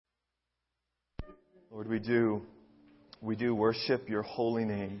Lord, we do worship your holy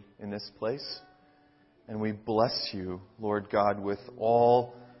name in this place. And we bless you, Lord God, with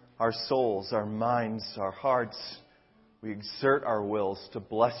all our souls, our minds, our hearts. We exert our wills to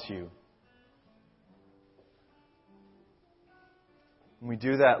bless you. And we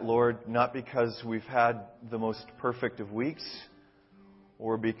do that, Lord, not because we've had the most perfect of weeks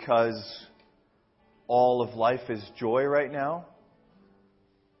or because all of life is joy right now,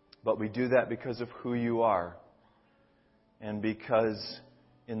 but we do that because of who you are. And because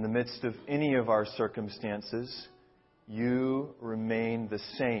in the midst of any of our circumstances, you remain the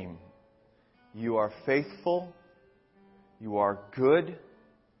same. You are faithful. You are good.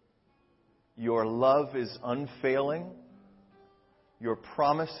 Your love is unfailing. Your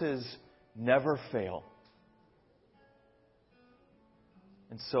promises never fail.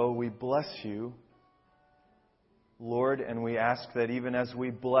 And so we bless you, Lord, and we ask that even as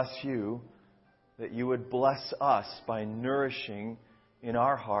we bless you, that you would bless us by nourishing in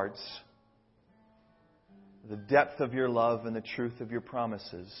our hearts the depth of your love and the truth of your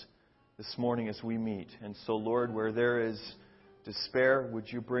promises this morning as we meet. And so, Lord, where there is despair,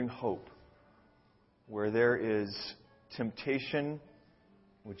 would you bring hope? Where there is temptation,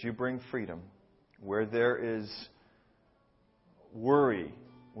 would you bring freedom? Where there is worry,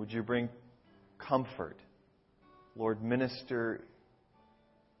 would you bring comfort? Lord, minister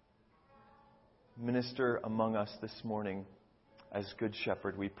among us this morning as Good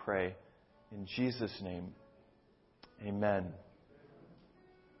Shepherd, we pray. In Jesus' name, amen.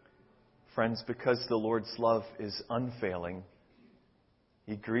 Friends, because the Lord's love is unfailing,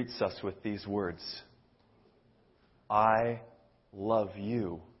 He greets us with these words: I love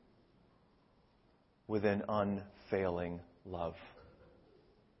you with an unfailing love.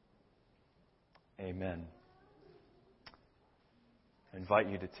 Amen. I invite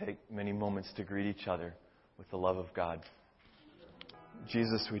you to take many moments to greet each other with the love of God.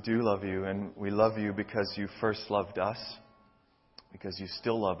 Jesus, we do love you, and we love you because you first loved us, because you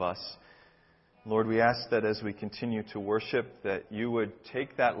still love us. Lord, we ask that as we continue to worship, that you would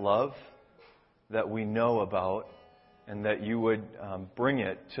take that love that we know about and that you would bring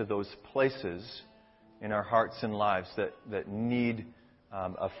it to those places in our hearts and lives that need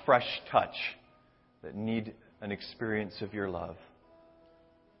a fresh touch, that need an experience of your love.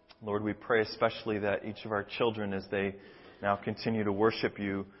 Lord, we pray especially that each of our children, as they now continue to worship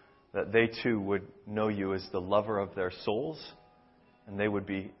you, that they too would know you as the lover of their souls, and they would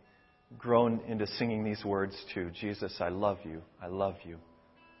be grown into singing these words too: Jesus, I love you, I love you.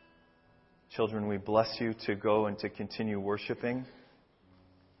 Children, we bless you to go and to continue worshiping.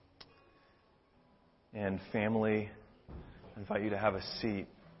 And family, I invite you to have a seat.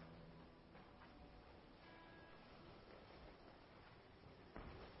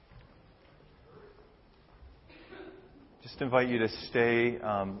 Just invite you to stay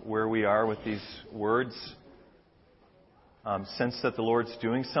where we are with these words. Sense that the Lord's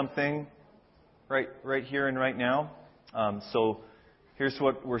doing something right here and right now. So here's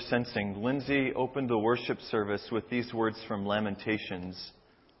what we're sensing. Lindsay opened the worship service with these words from Lamentations.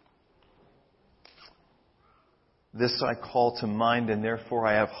 This I call to mind, and therefore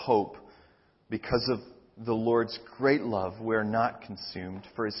I have hope. Because of the Lord's great love, we are not consumed,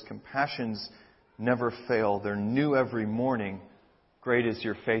 for His compassions never fail. They're new every morning. Great is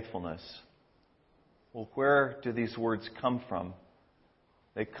your faithfulness. Well, where do these words come from?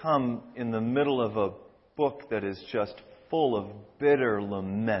 They come in the middle of a book that is just full of bitter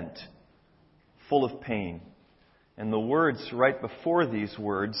lament, full of pain. And the words right before these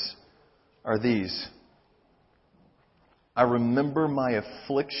words are these: I remember my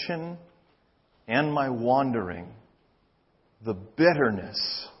affliction and my wandering, the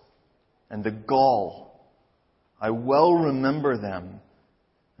bitterness and the gall. I well remember them,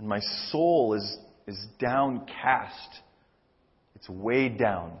 and my soul is downcast. It's weighed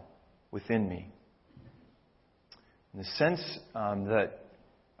down within me. And the sense that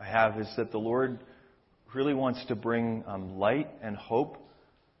I have is that the Lord really wants to bring light and hope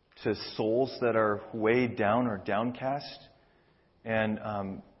to souls that are weighed down or downcast. And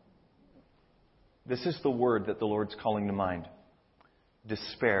this is the word that the Lord's calling to mind: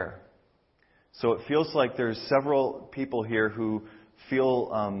 despair. So it feels like there's several people here who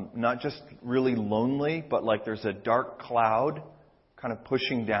feel not just really lonely, but like there's a dark cloud kind of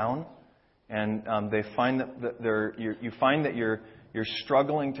pushing down, and they find that you find that you're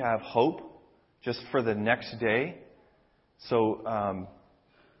struggling to have hope just for the next day. So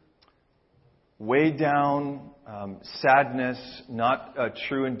weighed down, sadness, not a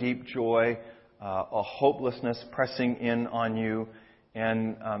true and deep joy, a hopelessness pressing in on you.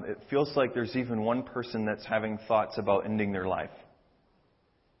 And it feels like there's even one person that's having thoughts about ending their life.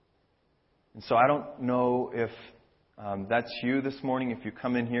 And so I don't know if that's you this morning, if you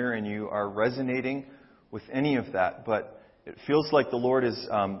come in here and you are resonating with any of that. But it feels like the Lord is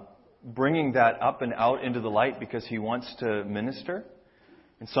bringing that up and out into the light because He wants to minister.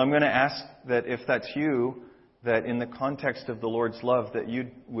 And so I'm going to ask that if that's you, that in the context of the Lord's love, that you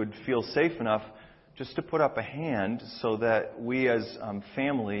would feel safe enough just to put up a hand so that we as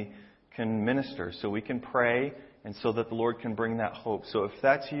family can minister, so we can pray, and so that the Lord can bring that hope. So if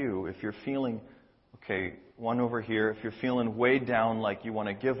that's you, if you're feeling, okay, one over here, if you're feeling weighed down, like you want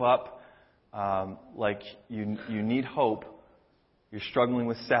to give up, like you need hope, you're struggling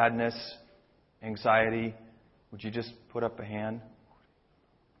with sadness, anxiety, would you just put up a hand?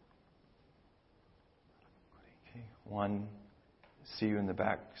 Okay, 1, see you in the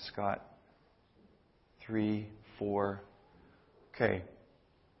back, Scott. 3, 4. Okay.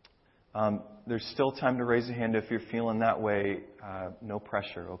 There's still time to raise a hand if you're feeling that way. No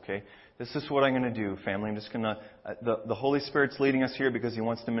pressure, okay? This is what I'm going to do, family. I'm just going to... The Holy Spirit's leading us here because He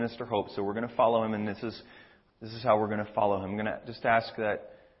wants to minister hope. So we're going to follow Him, and this is how we're going to follow Him. I'm going to just ask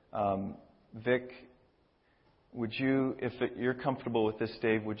that, Vic, would you, if you're comfortable with this,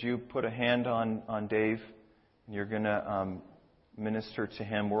 Dave, would you put a hand on Dave? And you're going to minister to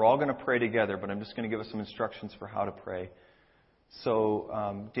him. We're all going to pray together, but I'm just going to give us some instructions for how to pray.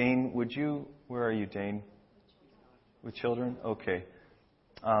 So, Dane, where are you, Dane? With children? Okay.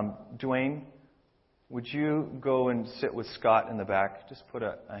 Dwayne, would you go and sit with Scott in the back? Just put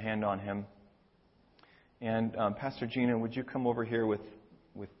a hand on him. And Pastor Gina, would you come over here with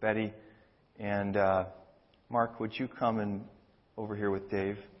Betty? And Mark, would you come over here with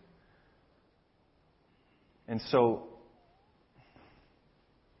Dave? And so,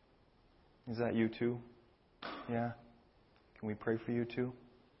 is that you too? Yeah? Can we pray for you too?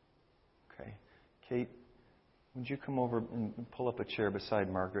 Okay. Kate, would you come over and pull up a chair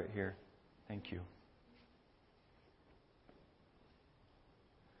beside Margaret here? Thank you.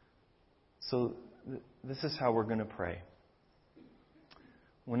 So this is how we're going to pray.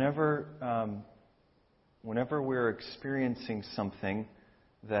 Whenever we're experiencing something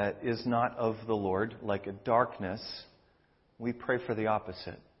that is not of the Lord, like a darkness, we pray for the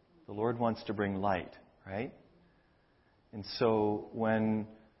opposite. The Lord wants to bring light, right? And so when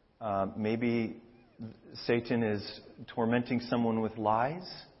maybe Satan is tormenting someone with lies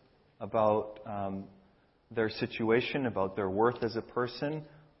about their situation, about their worth as a person,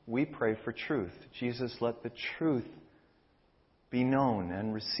 we pray for truth. Jesus, let the truth be known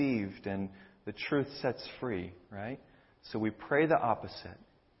and received, and the truth sets free, right? So we pray the opposite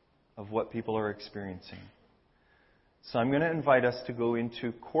of what people are experiencing. So I'm going to invite us to go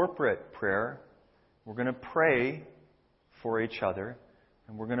into corporate prayer. We're going to pray for each other,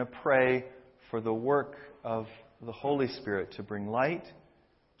 and we're going to pray for the work of the Holy Spirit to bring light,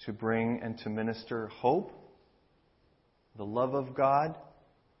 to bring and to minister hope, the love of God,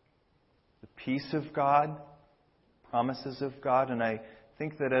 the peace of God, promises of God. And I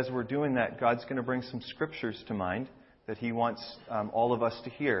think that as we're doing that, God's going to bring some scriptures to mind that He wants all of us to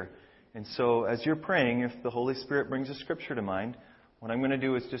hear. And so as you're praying, if the Holy Spirit brings a scripture to mind, what I'm going to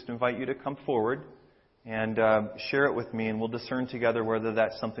do is just invite you to come forward and share it with me, and we'll discern together whether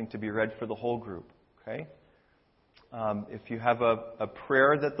that's something to be read for the whole group. Okay? If you have a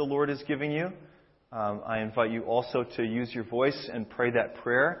prayer that the Lord is giving you, I invite you also to use your voice and pray that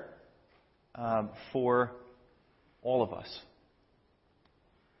prayer for all of us.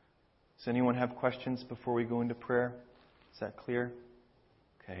 Does anyone have questions before we go into prayer? Is that clear?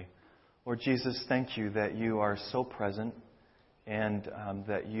 Okay. Lord Jesus, thank you that you are so present and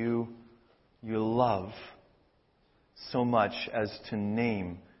that you love so much as to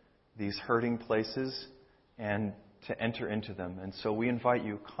name these hurting places and to enter into them. And so we invite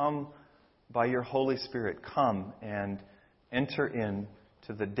you, come by your Holy Spirit, come and enter in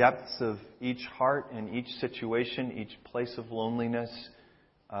to the depths of each heart and each situation, each place of loneliness,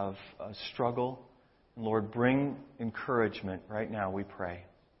 of struggle. And Lord, bring encouragement right now, we pray.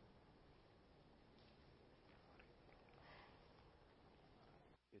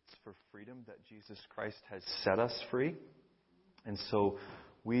 It's for freedom that Jesus Christ has set us free. And so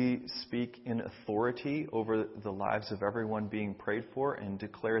we speak in authority over the lives of everyone being prayed for and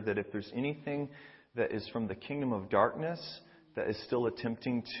declare that if there's anything that is from the kingdom of darkness that is still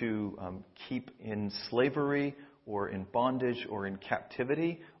attempting to keep in slavery or in bondage or in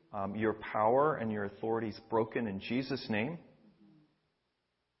captivity, your power and your authority is broken in Jesus' name.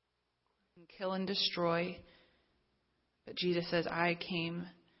 Kill and destroy. But Jesus says, I came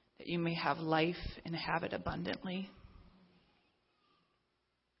that you may have life and have it abundantly.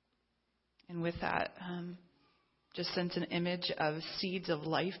 And with that, just sense an image of seeds of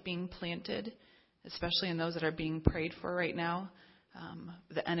life being planted, especially in those that are being prayed for right now.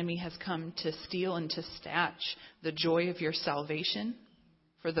 The enemy has come to steal and to snatch the joy of your salvation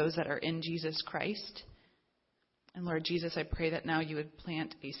for those that are in Jesus Christ. And Lord Jesus, I pray that now you would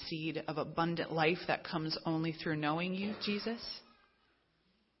plant a seed of abundant life that comes only through knowing you, Jesus.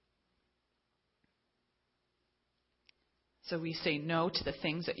 So we say no to the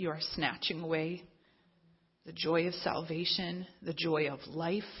things that you are snatching away, the joy of salvation, the joy of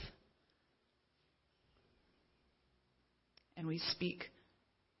life. And we speak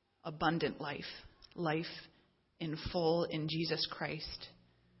abundant life, life in full in Jesus Christ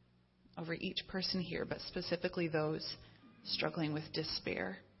over each person here, but specifically those struggling with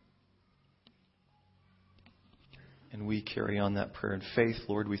despair. And we carry on that prayer in faith.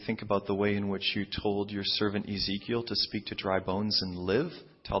 Lord, we think about the way in which you told your servant Ezekiel to speak to dry bones and live,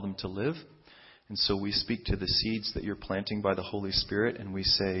 tell them to live. And so we speak to the seeds that you're planting by the Holy Spirit, and we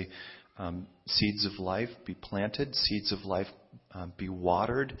say, seeds of life be planted, seeds of life be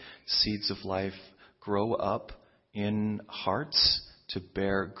watered, seeds of life grow up in hearts to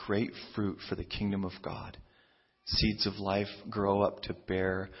bear great fruit for the kingdom of God. Seeds of life grow up to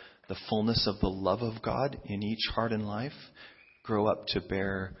bear the fullness of the love of God in each heart and life, grow up to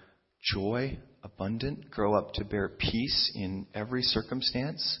bear joy abundant, grow up to bear peace in every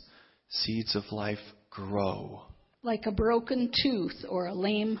circumstance. Seeds of life grow. Like a broken tooth or a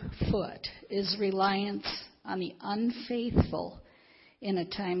lame foot is reliance on the unfaithful in a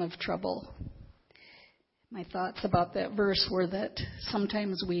time of trouble. My thoughts about that verse were that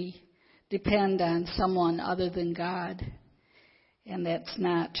sometimes we depend on someone other than God, and that's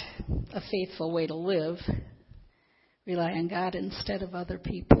not a faithful way to live. Rely on God instead of other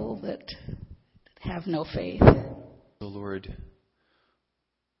people that have no faith. The Lord,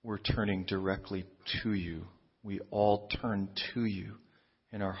 we're turning directly to you. We all turn to you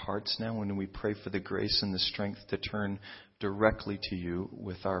in our hearts now when we pray for the grace and the strength to turn directly to you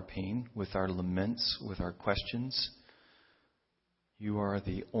with our pain, with our laments, with our questions. You are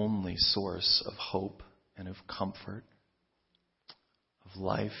the only source of hope and of comfort, of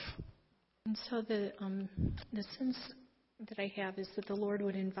life. And so the sense that I have is that the Lord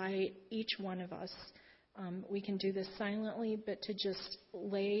would invite each one of us. We can do this silently, but to just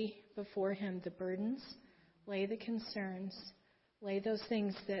lay before Him the burdens, lay the concerns, lay those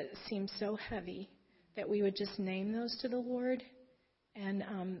things that seem so heavy, that we would just name those to the Lord and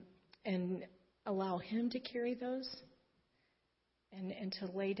allow Him to carry those and to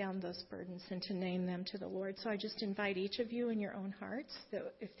lay down those burdens and to name them to the Lord. So I just invite each of you in your own hearts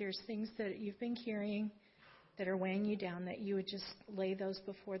that if there's things that you've been carrying that are weighing you down, that you would just lay those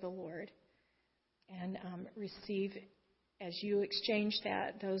before the Lord and receive, as you exchange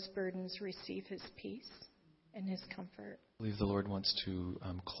those burdens, receive His peace and His comfort. I believe the Lord wants to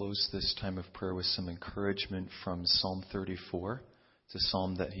close this time of prayer with some encouragement from Psalm 34. It's a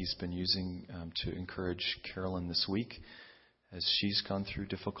psalm that he's been using to encourage Carolyn this week as she's gone through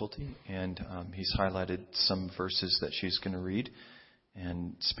difficulty. And he's highlighted some verses that she's going to read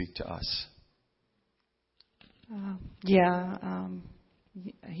and speak to us.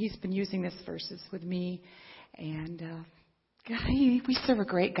 He's been using these verses with me. And God, we serve a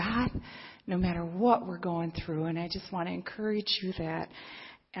great God no matter what we're going through. And I just want to encourage you that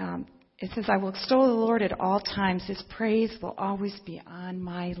it says, I will extol the Lord at all times. His praise will always be on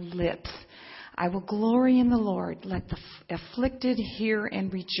my lips. I will glory in the Lord. Let the afflicted hear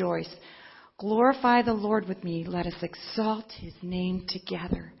and rejoice. Glorify the Lord with me. Let us exalt His name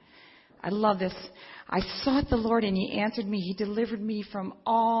together. I love this. I sought the Lord and He answered me. He delivered me from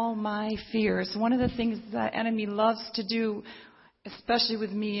all my fears. One of the things the enemy loves to do, especially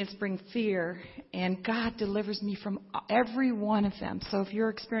with me, is bring fear. And God delivers me from every one of them. So if you're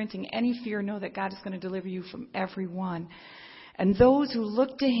experiencing any fear, know that God is going to deliver you from every one. And those who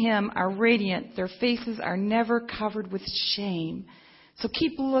look to Him are radiant. Their faces are never covered with shame. So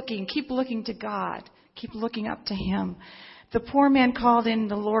keep looking to God. Keep looking up to Him. The poor man called in,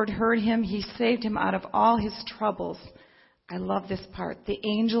 the Lord heard him. He saved him out of all his troubles. I love this part. The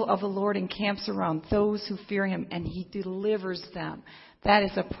angel of the Lord encamps around those who fear Him, and He delivers them. That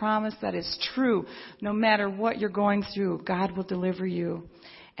is a promise that is true. No matter what you're going through, God will deliver you.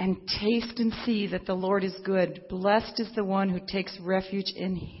 And taste and see that the Lord is good. Blessed is the one who takes refuge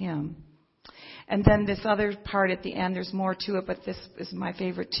in Him. And then this other part at the end, there's more to it, but this is my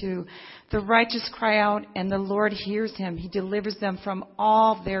favorite too. The righteous cry out, and the Lord hears him. He delivers them from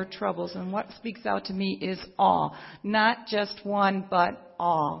all their troubles. And what speaks out to me is all. Not just one, but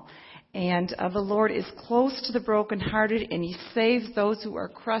all. And the Lord is close to the brokenhearted, and He saves those who are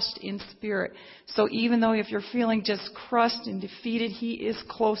crushed in spirit. So even though if you're feeling just crushed and defeated, He is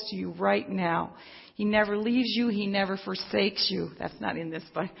close to you right now. He never leaves you. He never forsakes you. That's not in this,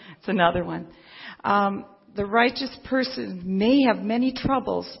 but it's another one. The righteous person may have many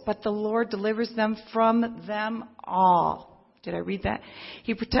troubles, but the Lord delivers them from them all. Did I read that?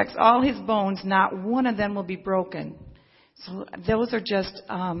 He protects all his bones. Not one of them will be broken. So those are just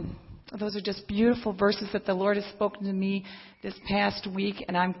beautiful verses that the Lord has spoken to me this past week,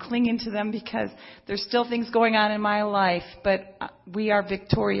 and I'm clinging to them because there's still things going on in my life, but we are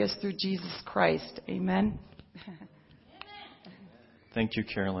victorious through Jesus Christ. Amen. Thank you,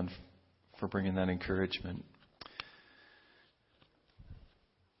 Carolyn, for bringing that encouragement.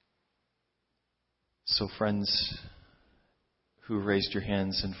 So friends who raised your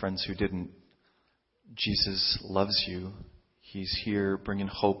hands and friends who didn't, Jesus loves you. He's here bringing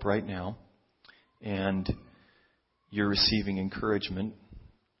hope right now. And you're receiving encouragement.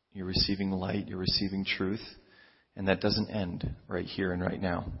 You're receiving light. You're receiving truth. And that doesn't end right here and right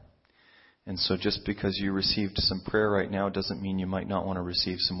now. And so just because you received some prayer right now doesn't mean you might not want to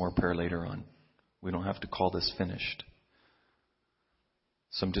receive some more prayer later on. We don't have to call this finished.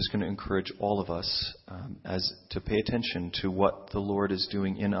 So I'm just going to encourage all of us as to pay attention to what the Lord is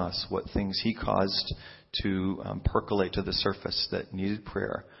doing in us, what things He caused to percolate to the surface that needed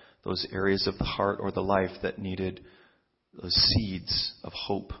prayer, those areas of the heart or the life that needed those seeds of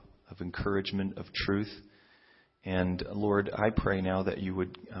hope, of encouragement, of truth. And Lord, I pray now that you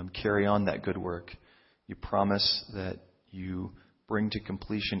would carry on that good work. You promise that you bring to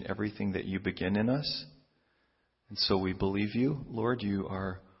completion everything that you begin in us. And so we believe you, Lord. You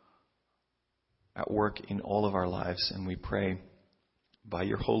are at work in all of our lives, and we pray by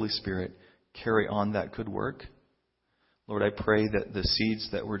your Holy Spirit, carry on that good work. Lord, I pray that the seeds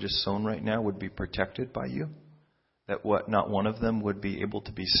that were just sown right now would be protected by you, that not one of them would be able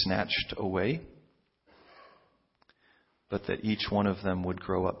to be snatched away, but that each one of them would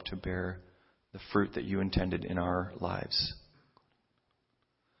grow up to bear the fruit that you intended in our lives.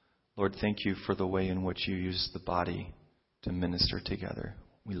 Lord, thank you for the way in which you use the body to minister together.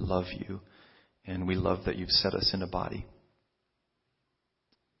 We love you, and we love that you've set us in a body.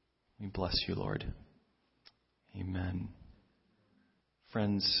 We bless you, Lord. Amen.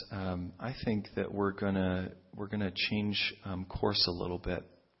 Friends, I think that we're gonna change course a little bit,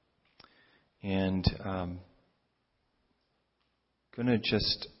 and gonna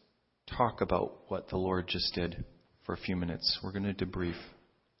just talk about what the Lord just did for a few minutes. We're gonna debrief.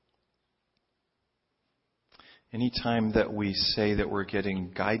 Anytime that we say that we're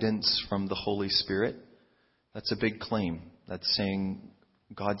getting guidance from the Holy Spirit, that's a big claim. That's saying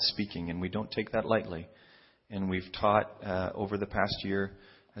God's speaking, and we don't take that lightly. And we've taught over the past year,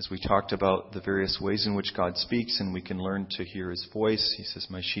 as we talked about the various ways in which God speaks, and we can learn to hear His voice. He says,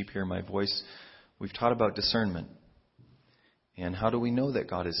 "My sheep hear my voice." We've taught about discernment. And how do we know that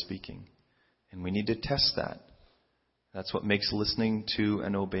God is speaking? And we need to test that. That's what makes listening to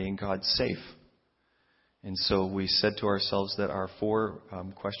and obeying God safe. And so we said to ourselves that our 4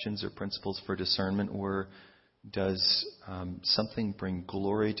 questions or principles for discernment were, does something bring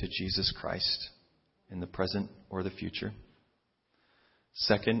glory to Jesus Christ in the present or the future?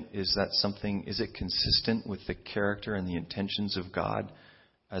 Second, is it consistent with the character and the intentions of God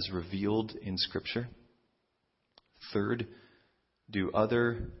as revealed in Scripture? Third, do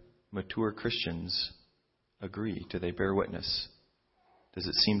other mature Christians agree? Do they bear witness? Does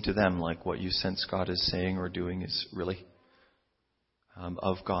it seem to them like what you sense God is saying or doing is really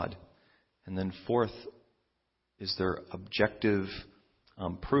of God? And then fourth, is there objective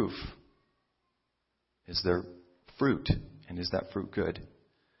proof? Is there fruit? And is that fruit good?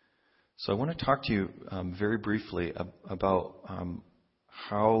 So I want to talk to you very briefly about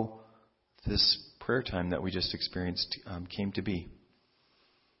how this prayer time that we just experienced came to be.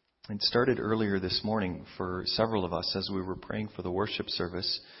 It started earlier this morning for several of us as we were praying for the worship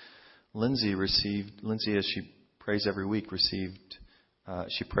service. Lindsay, as she prays every week,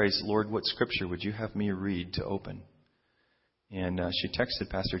 she prays, "Lord, what scripture would you have me read to open?" And she texted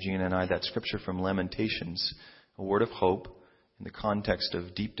Pastor Gina and I that scripture from Lamentations, a word of hope in the context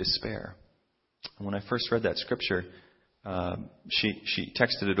of deep despair. And when I first read that scripture, she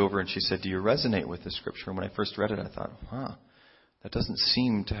texted it over and she said, "Do you resonate with the scripture?" And when I first read it, I thought, that doesn't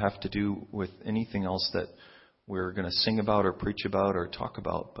seem to have to do with anything else that we're going to sing about or preach about or talk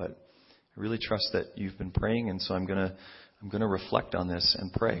about. But I really trust that you've been praying, and so I'm going to reflect on this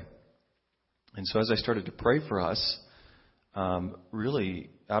and pray. And so as I started to pray for us, really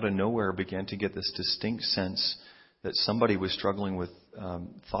out of nowhere began to get this distinct sense that somebody was struggling with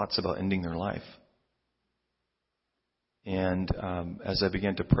thoughts about ending their life. And as I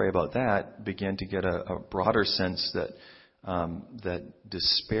began to pray about that, began to get a broader sense that that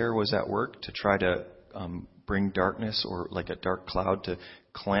despair was at work to try to bring darkness, or like a dark cloud to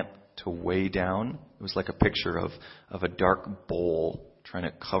clamp, to weigh down. It was like a picture of a dark bowl trying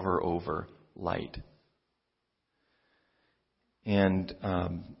to cover over light. And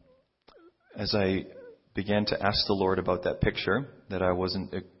as I began to ask the Lord about that picture that I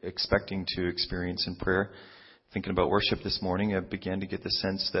wasn't expecting to experience in prayer, thinking about worship this morning, I began to get the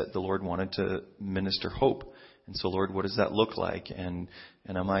sense that the Lord wanted to minister hope. And so, Lord, what does that look like? And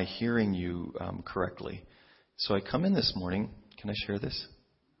am I hearing you correctly? So I come in this morning. Can I share this?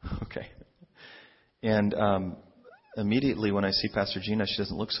 Okay. And immediately when I see Pastor Gina, she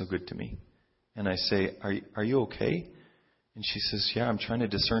doesn't look so good to me. And I say, are you okay? And she says, yeah, I'm trying to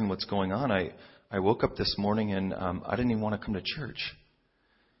discern what's going on. I woke up this morning and I didn't even want to come to church.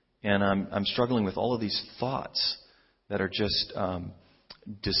 And I'm struggling with all of these thoughts that are just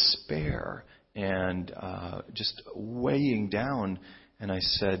despair and just weighing down. And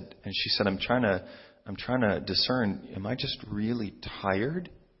she said, I'm trying to discern, am I just really tired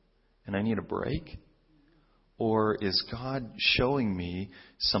and I need a break? Or is God showing me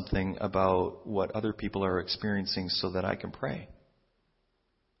something about what other people are experiencing so that I can pray?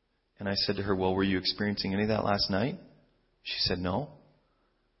 And I said to her, well, were you experiencing any of that last night? She said, no.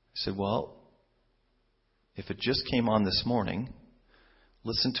 I said, well, if it just came on this morning,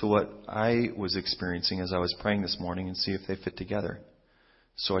 listen to what I was experiencing as I was praying this morning and see if they fit together.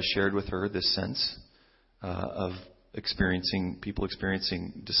 So I shared with her this sense of people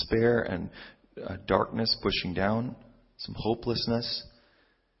experiencing despair and darkness pushing down, some hopelessness.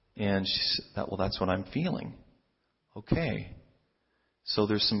 And she said, well, that's what I'm feeling. Okay. So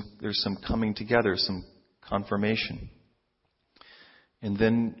there's some coming together, some confirmation. And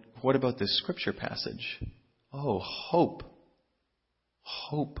then what about this scripture passage? Oh, hope.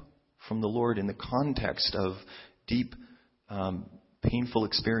 Hope from the Lord in the context of deep, painful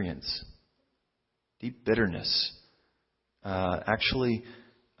experience, deep bitterness. Actually,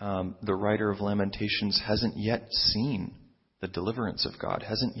 the writer of Lamentations hasn't yet seen the deliverance of God,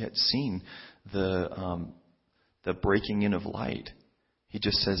 hasn't yet seen the breaking in of light. He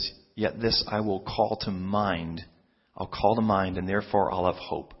just says, yet this I will call to mind. I'll call to mind, and therefore I'll have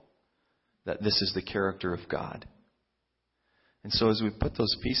hope that this is the character of God. And so as we put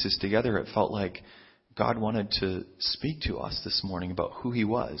those pieces together, it felt like God wanted to speak to us this morning about who He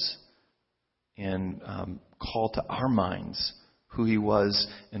was and call to our minds who He was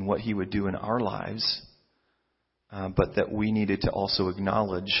and what He would do in our lives, but that we needed to also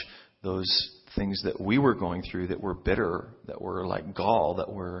acknowledge those things that we were going through that were bitter, that were like gall,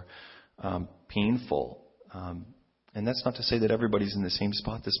 that were painful. And that's not to say that everybody's in the same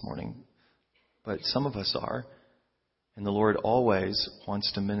spot this morning, but some of us are. And the Lord always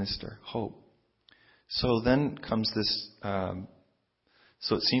wants to minister hope. So then comes this,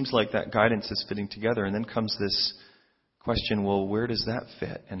 so it seems like that guidance is fitting together. And then comes this question, well, where does that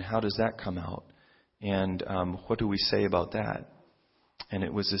fit? And how does that come out? And what do we say about that? And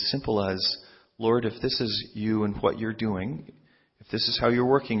it was as simple as, Lord, if this is you and what you're doing, if this is how you're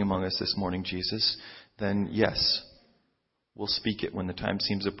working among us this morning, Jesus, then yes, we'll speak it when the time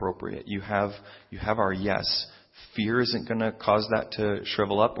seems appropriate. You have our yes. Fear isn't going to cause that to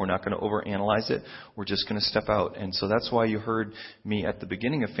shrivel up. We're not going to overanalyze it. We're just going to step out. And so that's why you heard me at the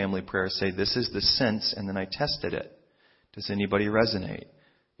beginning of family prayer say, this is the sense, and then I tested it. Does anybody resonate?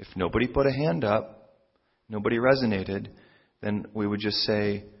 If nobody put a hand up, nobody resonated, then we would just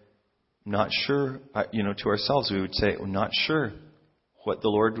say, not sure, to ourselves, we would say, we're not sure what the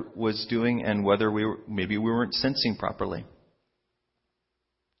Lord was doing and whether maybe we weren't sensing properly.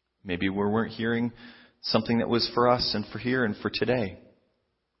 Maybe we weren't hearing something that was for us and for here and for today.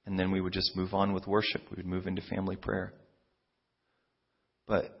 And then we would just move on with worship. We would move into family prayer.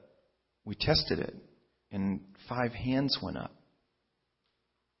 But we tested it, and 5 hands went up.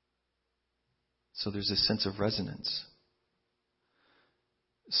 So there's a sense of resonance.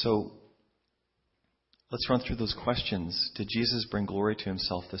 So let's run through those questions. Did Jesus bring glory to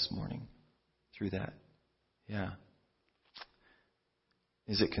Himself this morning through that? Yeah.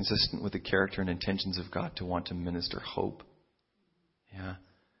 Is it consistent with the character and intentions of God to want to minister hope? Yeah.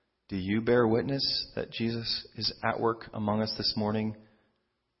 Do you bear witness that Jesus is at work among us this morning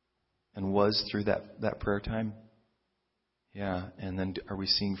and was through that prayer time? Yeah. And then are we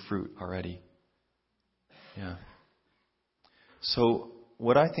seeing fruit already? Yeah. So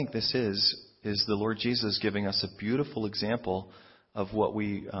what I think this is the Lord Jesus giving us a beautiful example of what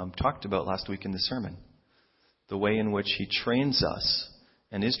we talked about last week in the sermon. the way in which He trains us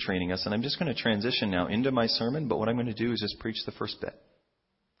and is training us. And I'm just going to transition now into my sermon, but what I'm going to do is just preach the first bit.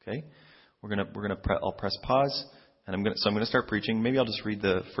 Okay? I'll press pause, and I'm going to start preaching. Maybe I'll just read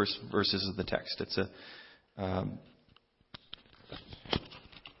the first verses of the text. Why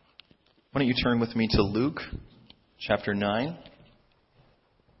don't you turn with me to Luke chapter 9.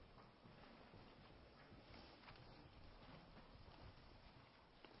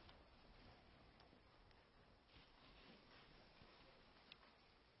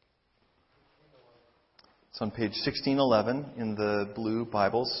 It's on page 1611 in the blue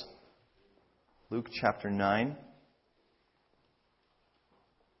Bibles. Luke chapter 9.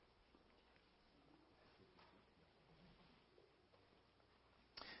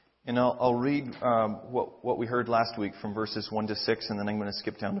 And I'll read what we heard last week from verses 1 to 6, and then I'm going to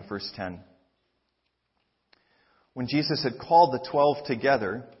skip down to verse 10. When Jesus had called the 12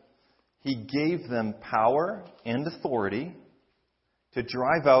 together, He gave them power and authority to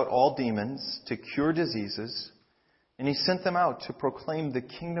drive out all demons, to cure diseases, and He sent them out to proclaim the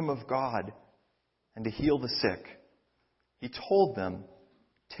kingdom of God and to heal the sick. He told them,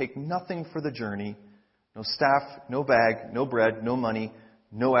 "Take nothing for the journey, no staff, no bag, no bread, no money,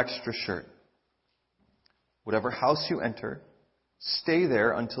 no extra shirt. Whatever house you enter, stay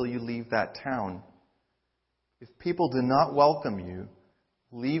there until you leave that town. If people do not welcome you,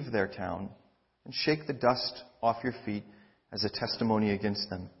 leave their town and shake the dust off your feet as a testimony against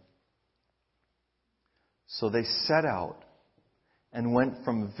them." So they set out and went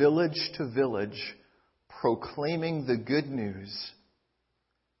from village to village, proclaiming the good news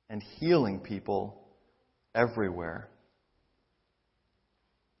and healing people everywhere.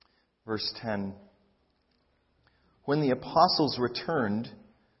 Verse 10. When the apostles returned,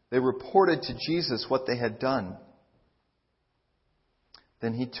 they reported to Jesus what they had done.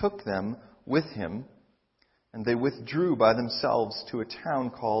 Then He took them with Him, and they withdrew by themselves to a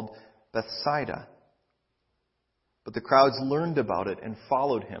town called Bethsaida. But the crowds learned about it and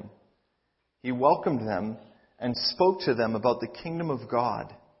followed Him. He welcomed them and spoke to them about the kingdom of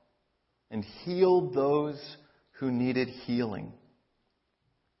God and healed those who needed healing.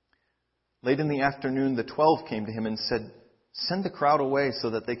 Late in the afternoon, the 12 came to Him and said, "Send the crowd away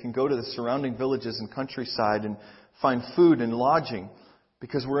so that they can go to the surrounding villages and countryside and find food and lodging,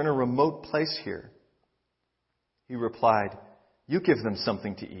 because we're in a remote place here." He replied, "You give them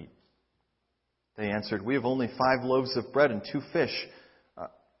something to eat." They answered, "We have only 5 loaves of bread and 2 fish,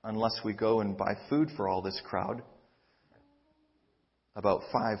 unless we go and buy food for all this crowd." About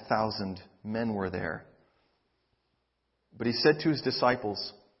 5,000 men were there. But He said to His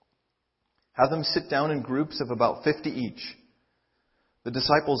disciples, "Have them sit down in groups of about 50 each." The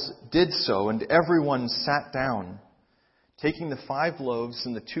disciples did so, and everyone sat down. Taking the 5 loaves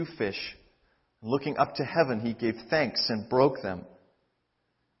and the 2 fish, looking up to heaven, He gave thanks and broke them.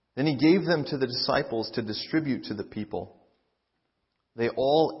 Then He gave them to the disciples to distribute to the people. They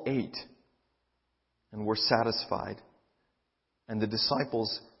all ate and were satisfied. And the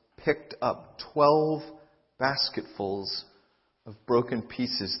disciples picked up 12 basketfuls of broken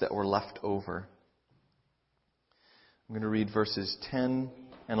pieces that were left over. I'm going to read verses 10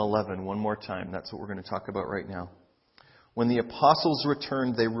 and 11 one more time. That's what we're going to talk about right now. When the apostles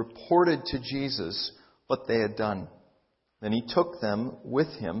returned, they reported to Jesus what they had done. Then He took them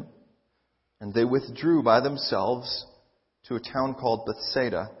with Him, and they withdrew by themselves to a town called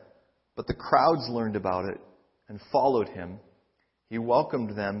Bethsaida. But the crowds learned about it and followed Him. He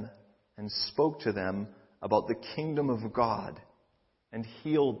welcomed them and spoke to them about the kingdom of God and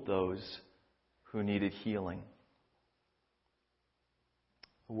healed those who needed healing.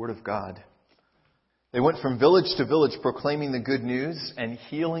 The Word of God. They went from village to village proclaiming the good news and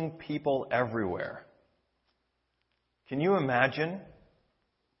healing people everywhere. Can you imagine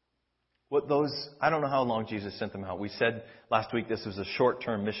what those... I don't know how long Jesus sent them out. We said last week this was a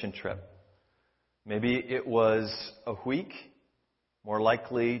short-term mission trip. Maybe it was a week, more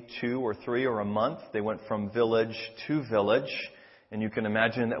likely 2 or 3 or a month. They went from village to village. And you can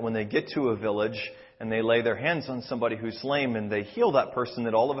imagine that when they get to a village and they lay their hands on somebody who's lame and they heal that person,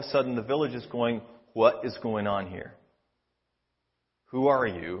 that all of a sudden the village is going, "What is going on here? Who are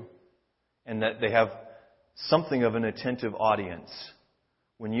you?" And that they have something of an attentive audience.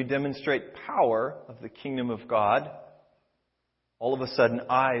 When you demonstrate power of the kingdom of God, all of a sudden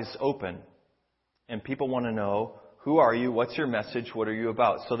eyes open. And people want to know, who are you? What's your message? What are you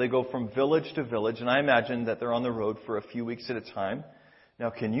about? So they go from village to village, and I imagine that they're on the road for a few weeks at a time. Now,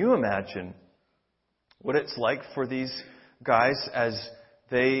 can you imagine what it's like for these guys as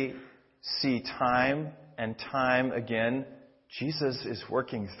they see time and time again, Jesus is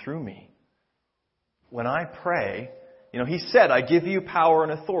working through me. when I pray, He said, I give you power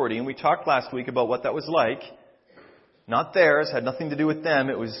and authority. And we talked last week about what that was like. Not theirs, had nothing to do with them.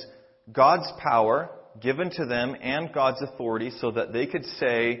 It was God's power given to them and God's authority so that they could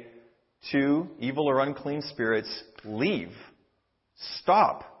say to evil or unclean spirits, leave,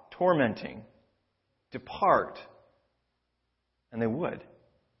 stop tormenting, depart. And they would.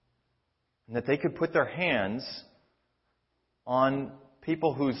 And that they could put their hands on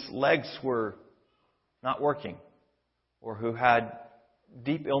people whose legs were not working or who had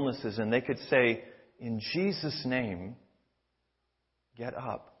deep illnesses, and they could say, in Jesus' name, get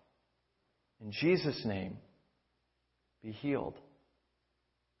up. In Jesus' name, be healed.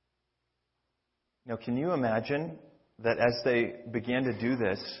 Now, can you imagine that as they began to do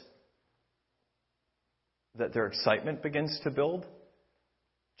this, that their excitement begins to build?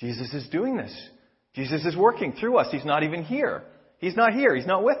 Jesus is doing this. Jesus is working through us. He's not even here. He's not here. He's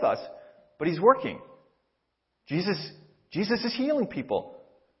not with us. But He's working. Jesus is healing people.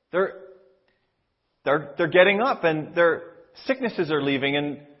 They're getting up and their sicknesses are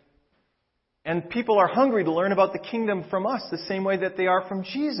leaving, and people are hungry to learn about the kingdom from us the same way that they are from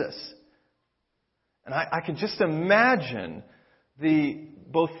Jesus. And I can just imagine the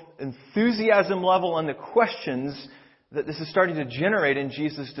both enthusiasm level and the questions that this is starting to generate in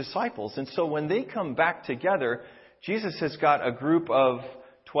Jesus' disciples. And so when they come back together, Jesus has got a group of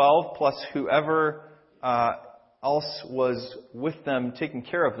 12 plus whoever else was with them, taking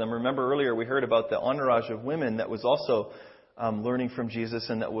care of them. Remember earlier we heard about the entourage of women that was also learning from Jesus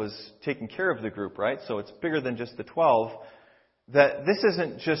and that was taking care of the group, right? So it's bigger than just the 12. That this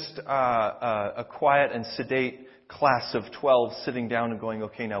isn't just a quiet and sedate class of 12 sitting down and going,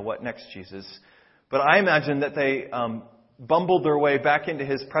 okay, now what next, Jesus? But I imagine that they bumbled their way back into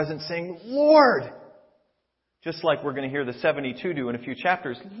His presence saying, Lord! Just like we're going to hear the 72 do in a few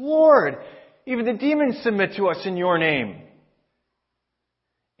chapters. Lord! Even the demons submit to us in Your name.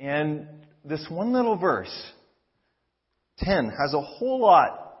 And this one little verse, 10, has a whole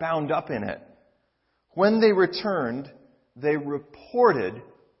lot bound up in it. When they returned, they reported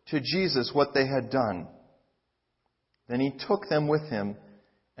to Jesus what they had done. Then He took them with Him,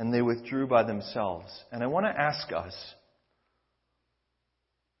 and they withdrew by themselves. And I want to ask us,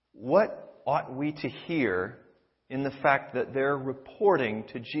 what ought we to hear in the fact that they're reporting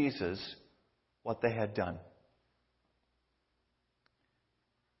to Jesus what they had done?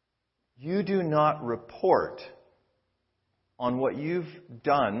 You do not report on what you've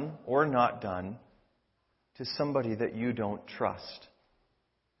done or not done to somebody that you don't trust.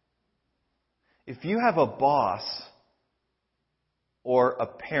 If you have a boss or a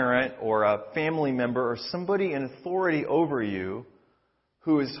parent or a family member or somebody in authority over you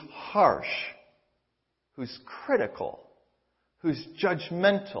who is harsh, who's critical, who's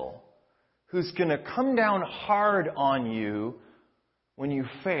judgmental, who's going to come down hard on you when you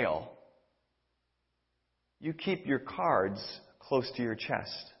fail, you keep your cards close to your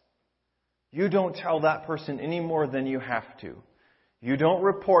chest. You don't tell that person any more than you have to. You don't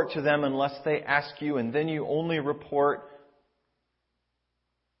report to them unless they ask you, and then you only report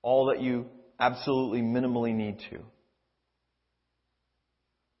all that you absolutely minimally need to.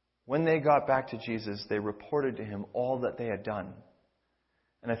 When they got back to Jesus, they reported to Him all that they had done.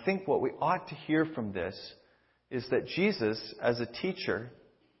 And I think what we ought to hear from this is that Jesus, as a teacher,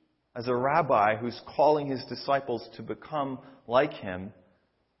 as a rabbi who's calling His disciples to become like Him,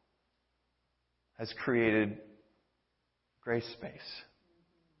 has created grace space.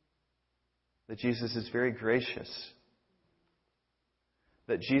 That Jesus is very gracious.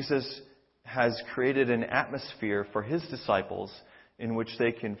 That Jesus has created an atmosphere for His disciples in which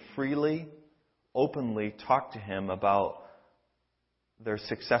they can freely, openly talk to Him about their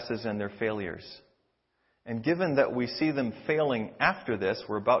successes and their failures. And given that we see them failing after this,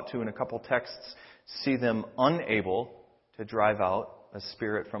 we're about to, in a couple texts, see them unable to drive out a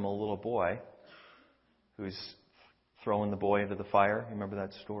spirit from a little boy who's throwing the boy into the fire. You remember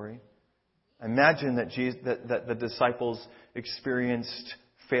that story? Imagine that the disciples experienced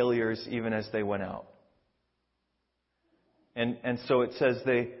failures even as they went out. And so it says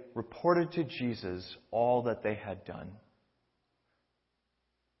they reported to Jesus all that they had done.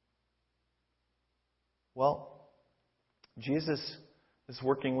 Well, Jesus is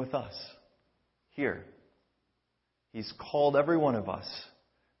working with us here. He's called every one of us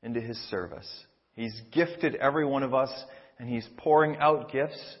into His service. He's gifted every one of us, and He's pouring out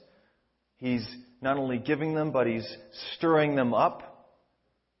gifts. He's not only giving them, but He's stirring them up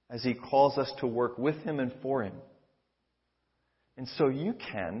as He calls us to work with Him and for Him. And so you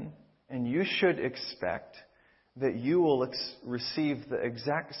can, and you should expect that you will receive the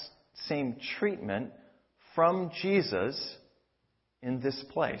exact same treatment from Jesus in this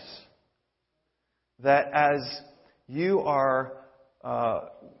place. That as you are,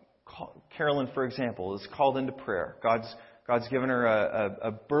 Carolyn, for example, is called into prayer. God's given her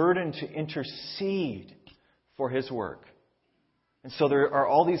a burden to intercede for His work. And so there are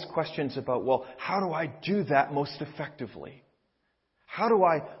all these questions about, well, how do I do that most effectively? How do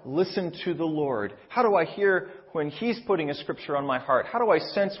I listen to the Lord? How do I hear when He's putting a scripture on my heart? How do I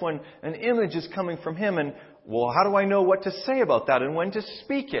sense when an image is coming from Him? And, well, how do I know what to say about that and when to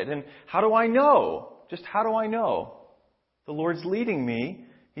speak it? And how do I know? Just how do I know? The Lord's leading me.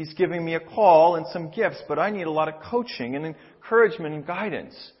 He's giving me a call and some gifts, but I need a lot of coaching and encouragement and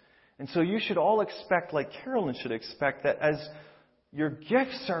guidance. And so you should all expect, like Carolyn should expect, that as your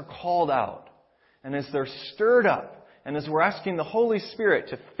gifts are called out, and as they're stirred up, and as we're asking the Holy Spirit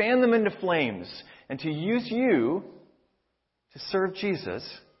to fan them into flames and to use you to serve Jesus,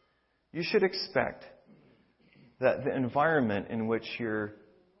 you should expect that the environment in which you're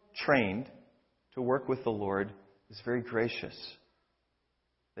trained to work with the Lord is very gracious.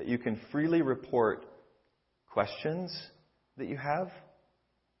 That you can freely report questions that you have.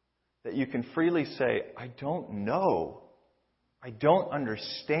 That you can freely say, I don't know. I don't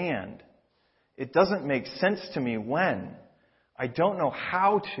understand. It doesn't make sense to me when. I don't know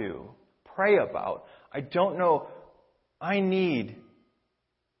how to pray about. I don't know. I need.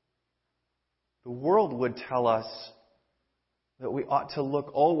 The world would tell us that we ought to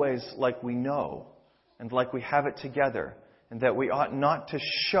look always like we know and like we have it together, and that we ought not to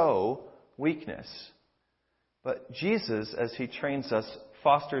show weakness. But Jesus, as He trains us,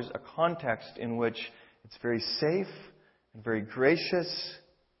 fosters a context in which it's very safe and very gracious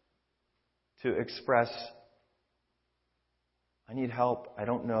to express, I need help, I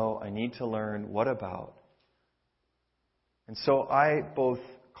don't know, I need to learn, what about? And so I both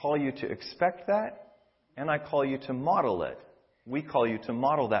call you to expect that, and I call you to model it. We call you to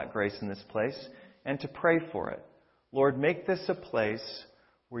model that grace in this place and to pray for it. Lord, make this a place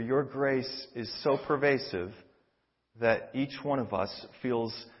where your grace is so pervasive that each one of us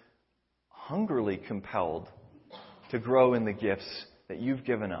feels hungrily compelled to grow in the gifts that you've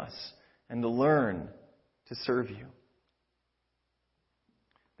given us and to learn to serve you.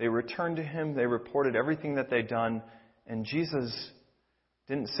 They returned to Him, they reported everything that they'd done, and Jesus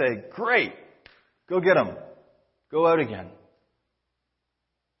didn't say, great, go get them, go out again.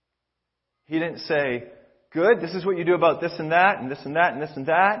 He didn't say, good, this is what you do about this and that, and this and that, and this and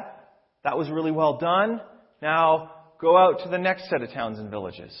that. That was really well done. Now go out to the next set of towns and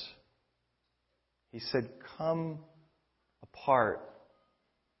villages. He said, come apart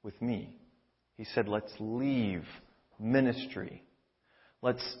with me. He said, let's leave ministry.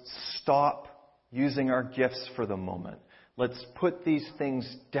 Let's stop using our gifts for the moment. Let's put these things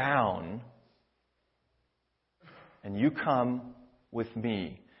down, and you come with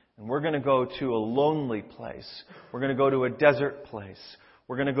me. And we're going to go to a lonely place. We're going to go to a desert place.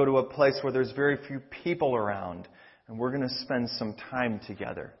 We're going to go to a place where there's very few people around. And we're going to spend some time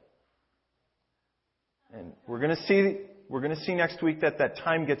together. And we're going to see next week that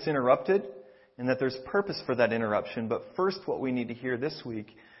time gets interrupted and that there's purpose for that interruption. But first, what we need to hear this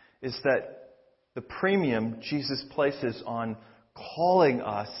week is that the premium Jesus places on calling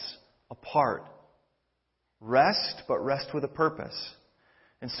us apart. Rest, but rest with a purpose.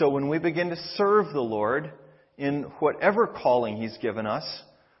 And so when we begin to serve the Lord in whatever calling He's given us,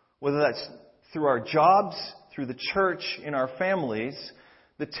 whether that's through our jobs, through the church, in our families,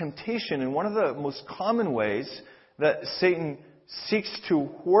 the temptation, and one of the most common ways that Satan seeks to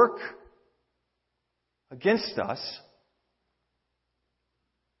work against us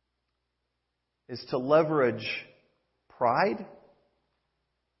is to leverage pride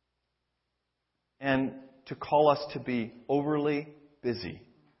and to call us to be overly busy,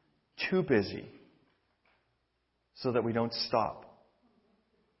 too busy, so that we don't stop.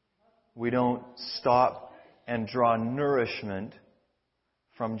 We don't stop and draw nourishment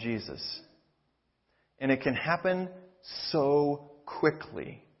from Jesus. And it can happen so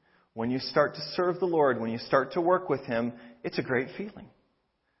quickly. When you start to serve the Lord, when you start to work with Him, it's a great feeling.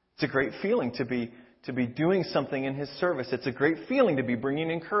 It's a great feeling to be doing something in His service. It's a great feeling to be bringing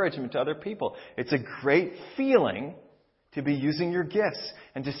encouragement to other people. It's a great feeling to be using your gifts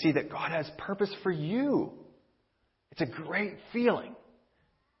and to see that God has purpose for you. It's a great feeling.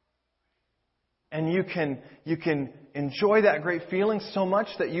 And you can enjoy that great feeling so much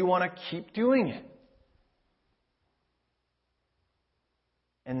that you want to keep doing it.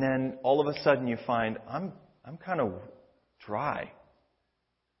 And then all of a sudden you find, I'm kind of dry,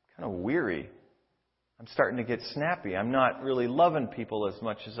 kind of weary. I'm starting to get snappy. I'm not really loving people as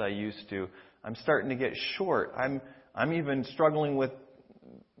much as I used to. I'm starting to get short. I'm even struggling with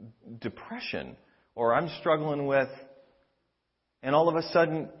depression, or I'm struggling with, and all of a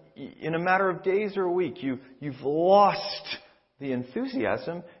sudden, in a matter of days or a week, you've lost the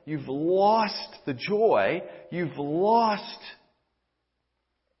enthusiasm, you've lost the joy, you've lost,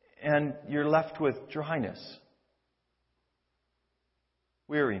 and you're left with dryness,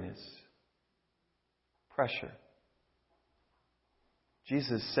 weariness, pressure.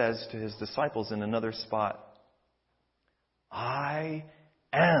 Jesus says to his disciples in another spot, I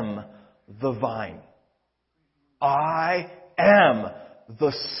am the vine. I am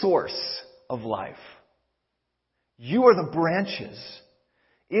the source of life. You are the branches.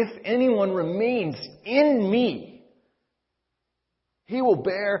 If anyone remains in me, he will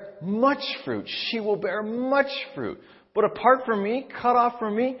bear much fruit. She will bear much fruit. But apart from me, cut off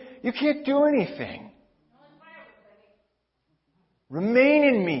from me, you can't do anything. Remain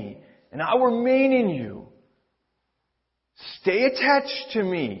in me, and I will remain in you. Stay attached to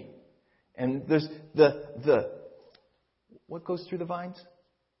me. And there's the what goes through the vines?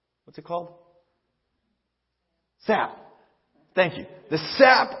 What's it called? Sap. Thank you. The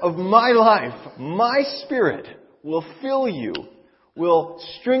sap of my life, my Spirit, will fill you, will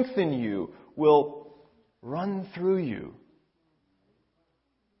strengthen you, will run through you.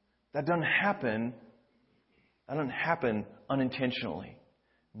 That doesn't happen unintentionally.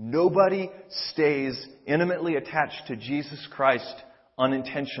 Nobody stays intimately attached to Jesus Christ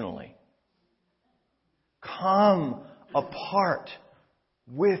unintentionally. Come apart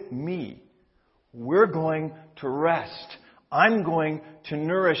with me. We're going to rest. I'm going to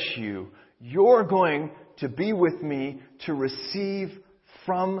nourish you. You're going to be with me to receive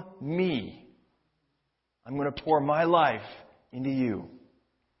from me. I'm going to pour my life into you.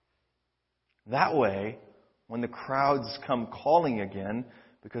 That way, when the crowds come calling again,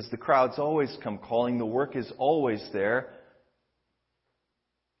 because the crowds always come calling, the work is always there,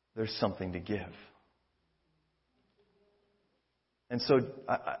 there's something to give. And so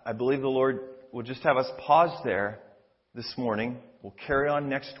I believe the Lord will just have us pause there this morning. We'll carry on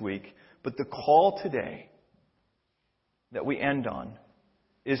next week. But the call today that we end on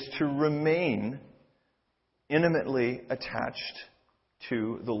is to remain intimately attached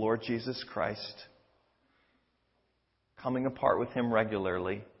to the Lord Jesus Christ, coming apart with Him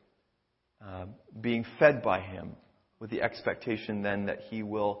regularly, being fed by Him with the expectation then that He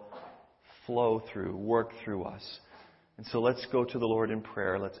will flow through, work through us. And so let's go to the Lord in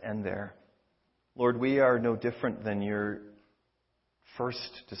prayer. Let's end there. Lord, we are no different than your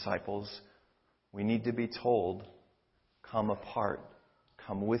first disciples. We need to be told, come apart,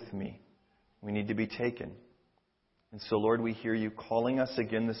 come with me. We need to be taken. And so, Lord, we hear you calling us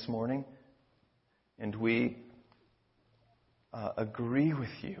again this morning, and we agree with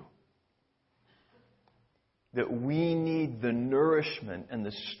you that we need the nourishment and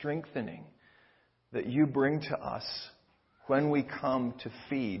the strengthening that you bring to us when we come to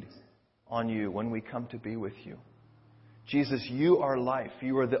feed on you, when we come to be with you. Jesus, you are life.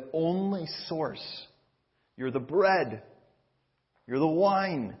 You are the only source. You're the bread. You're the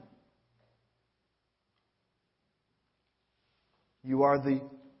wine. You are the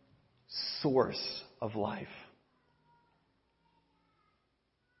source of life.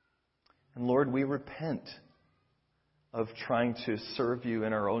 And Lord, we repent of trying to serve you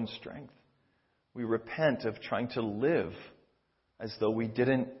in our own strength. We repent of trying to live as though we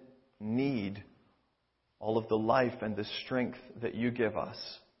didn't need all of the life and the strength that you give us.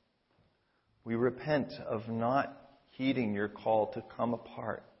 We repent of not heeding your call to come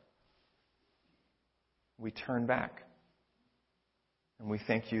apart. We turn back. And we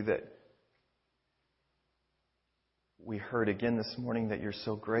thank you that we heard again this morning that you're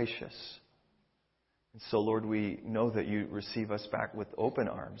so gracious. And so, Lord, we know that you receive us back with open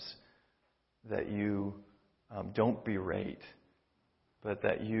arms, that you don't berate, but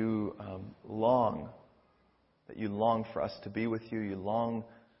that you long for us to be with you. You long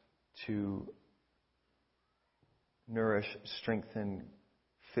to nourish, strengthen,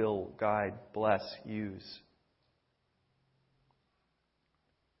 fill, guide, bless, use.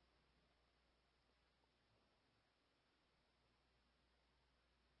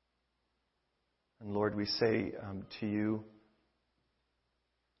 And Lord, we say to you,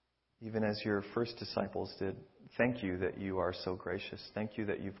 even as your first disciples did, thank you that you are so gracious. Thank you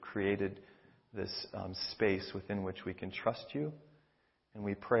that you've created this space within which we can trust you. And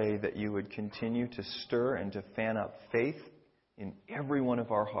we pray that you would continue to stir and to fan up faith in every one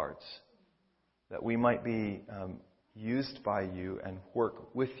of our hearts, that we might be used by you and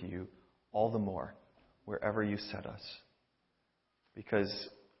work with you all the more wherever you set us. Because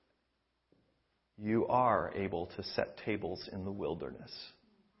you are able to set tables in the wilderness.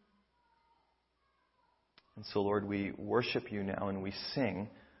 And so, Lord, we worship you now and we sing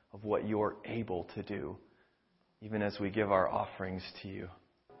of what you're able to do, even as we give our offerings to you.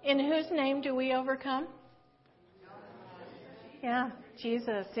 In whose name do we overcome? Yeah,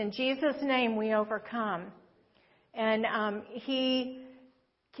 Jesus. In Jesus' name we overcome. And he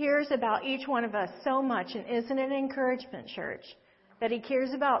cares about each one of us so much. And isn't it an encouragement, church, that he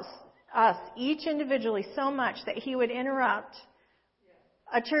cares about us, each individually, so much that he would interrupt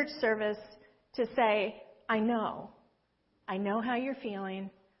a church service to say, I know how you're feeling.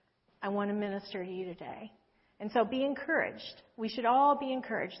 I want to minister to you today. And so be encouraged. We should all be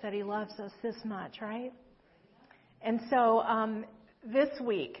encouraged that he loves us this much, right? And so this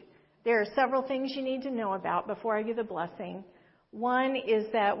week, there are several things you need to know about before I give the blessing. One is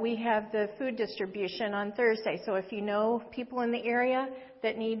that we have the food distribution on Thursday. So if you know people in the area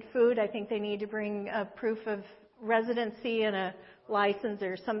that need food, I think they need to bring a proof of residency and a license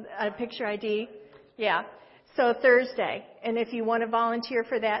or a picture ID. Yeah. So Thursday. And if you want to volunteer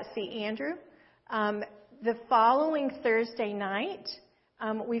for that, see Andrew. The following Thursday night,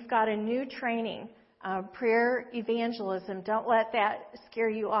 we've got a new training, prayer evangelism. Don't let that scare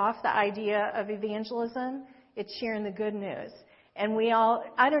you off, the idea of evangelism. It's sharing the good news. And we all,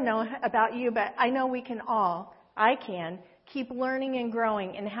 I don't know about you, but I know I can keep learning and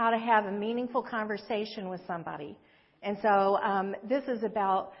growing in how to have a meaningful conversation with somebody. And so this is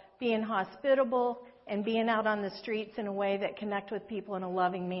about being hospitable and being out on the streets in a way that connect with people in a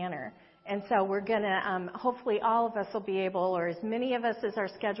loving manner. And so we're going to, hopefully all of us will be able, or as many of us as our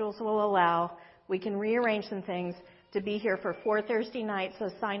schedules will allow, we can rearrange some things to be here for 4 Thursday nights. So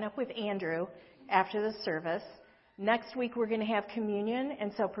sign up with Andrew after the service. Next week we're going to have communion,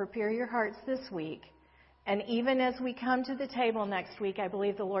 and so prepare your hearts this week. And even as we come to the table next week, I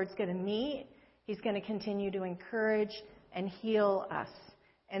believe the Lord's going to meet. He's going to continue to encourage and heal us.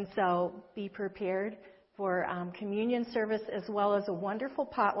 And so be prepared for communion service as well as a wonderful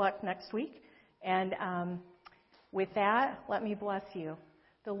potluck next week. And with that, let me bless you.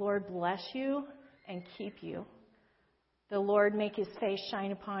 The Lord bless you and keep you. The Lord make his face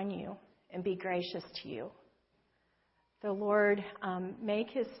shine upon you and be gracious to you. The Lord make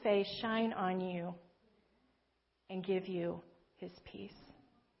his face shine on you and give you his peace.